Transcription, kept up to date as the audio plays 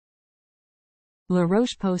La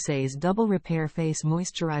Roche-Posay's Double Repair Face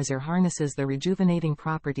Moisturizer harnesses the rejuvenating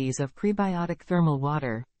properties of prebiotic thermal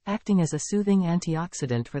water, acting as a soothing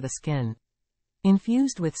antioxidant for the skin.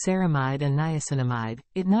 Infused with ceramide and niacinamide,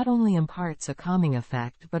 it not only imparts a calming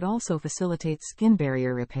effect but also facilitates skin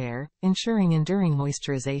barrier repair, ensuring enduring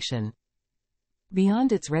moisturization.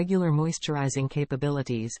 Beyond its regular moisturizing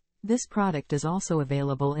capabilities, this product is also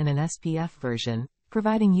available in an SPF version,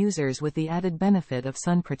 providing users with the added benefit of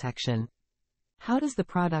sun protection. How does the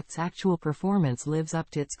product's actual performance live up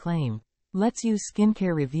to its claim? Let's use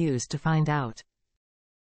skincare reviews to find out.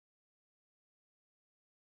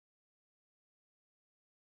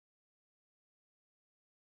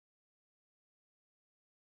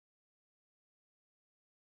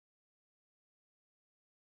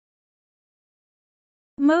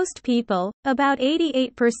 Most people, about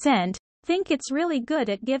 88%, think it's really good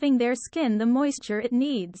at giving their skin the moisture it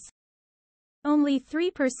needs. Only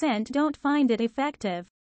 3% don't find it effective.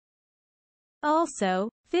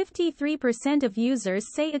 Also, 53% of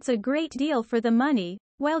users say it's a great deal for the money,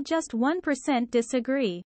 while just 1%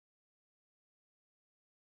 disagree.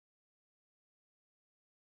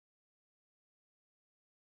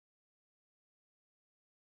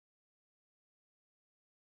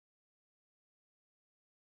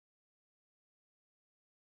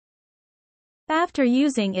 After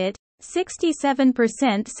using it,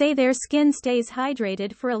 67% say their skin stays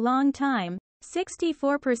hydrated for a long time,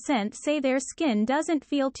 64% say their skin doesn't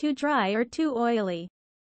feel too dry or too oily.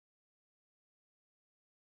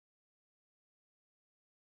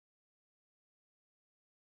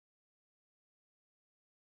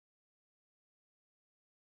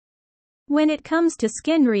 When it comes to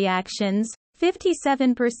skin reactions,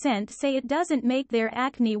 57% say it doesn't make their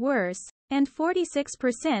acne worse, and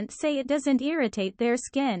 46% say it doesn't irritate their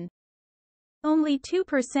skin. Only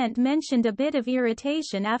 2% mentioned a bit of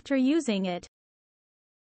irritation after using it.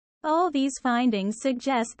 All these findings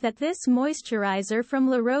suggest that this moisturizer from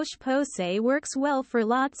La Roche-Posay works well for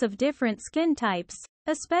lots of different skin types,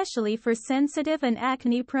 especially for sensitive and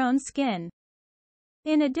acne-prone skin.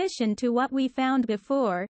 In addition to what we found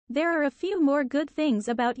before, there are a few more good things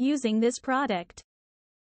about using this product.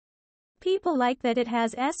 People like that it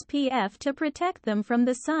has SPF to protect them from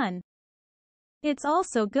the sun. It's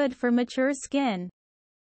also good for mature skin.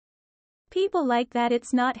 People like that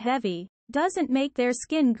it's not heavy, doesn't make their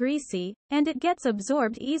skin greasy, and it gets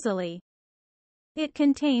absorbed easily. It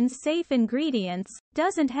contains safe ingredients,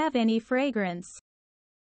 doesn't have any fragrance.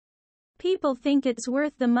 People think it's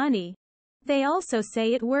worth the money. They also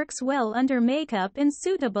say it works well under makeup and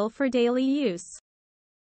suitable for daily use.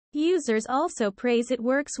 Users also praise it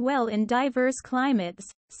works well in diverse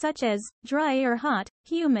climates, such as dry or hot,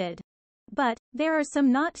 humid. But there are some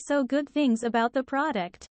not so good things about the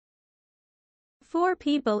product. 4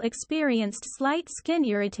 people experienced slight skin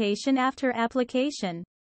irritation after application.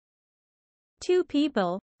 2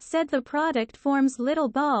 people said the product forms little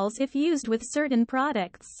balls if used with certain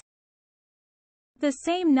products. The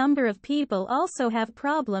same number of people also have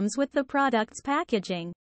problems with the product's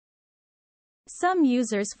packaging. Some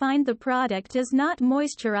users find the product does not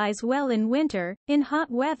moisturize well in winter, in hot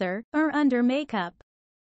weather, or under makeup.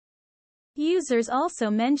 Users also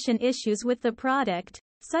mention issues with the product,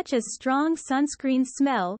 such as strong sunscreen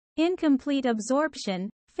smell, incomplete absorption,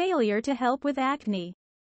 failure to help with acne.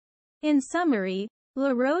 In summary,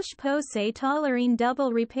 La Roche-Posay Toleriane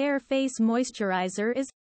Double Repair Face Moisturizer is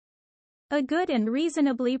a good and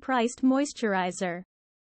reasonably priced moisturizer.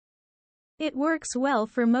 It works well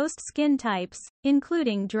for most skin types,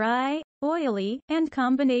 including dry, oily, and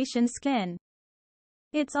combination skin.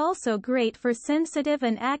 It's also great for sensitive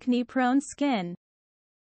and acne-prone skin.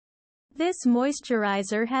 This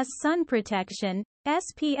moisturizer has sun protection,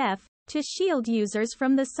 SPF, to shield users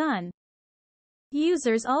from the sun.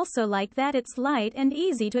 Users also like that it's light and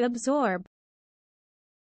easy to absorb.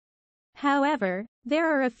 However,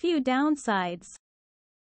 there are a few downsides.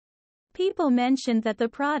 People mentioned that the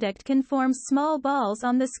product can form small balls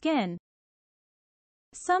on the skin.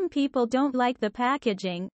 Some people don't like the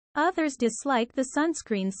packaging, others dislike the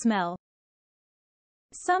sunscreen smell.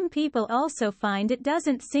 Some people also find it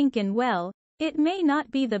doesn't sink in well, it may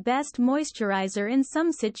not be the best moisturizer in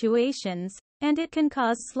some situations, and it can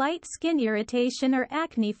cause slight skin irritation or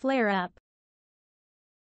acne flare-up.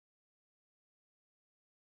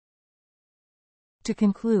 To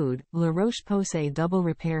conclude, La Roche-Posay Double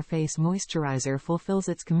Repair Face Moisturizer fulfills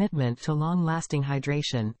its commitment to long-lasting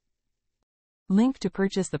hydration. Link to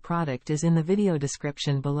purchase the product is in the video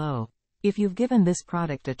description below. If you've given this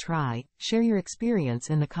product a try, share your experience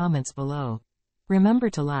in the comments below. Remember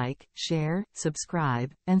to like, share,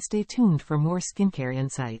 subscribe, and stay tuned for more skincare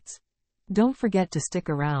insights. Don't forget to stick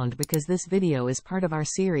around because this video is part of our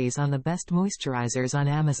series on the best moisturizers on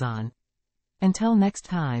Amazon. Until next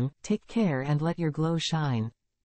time, take care and let your glow shine.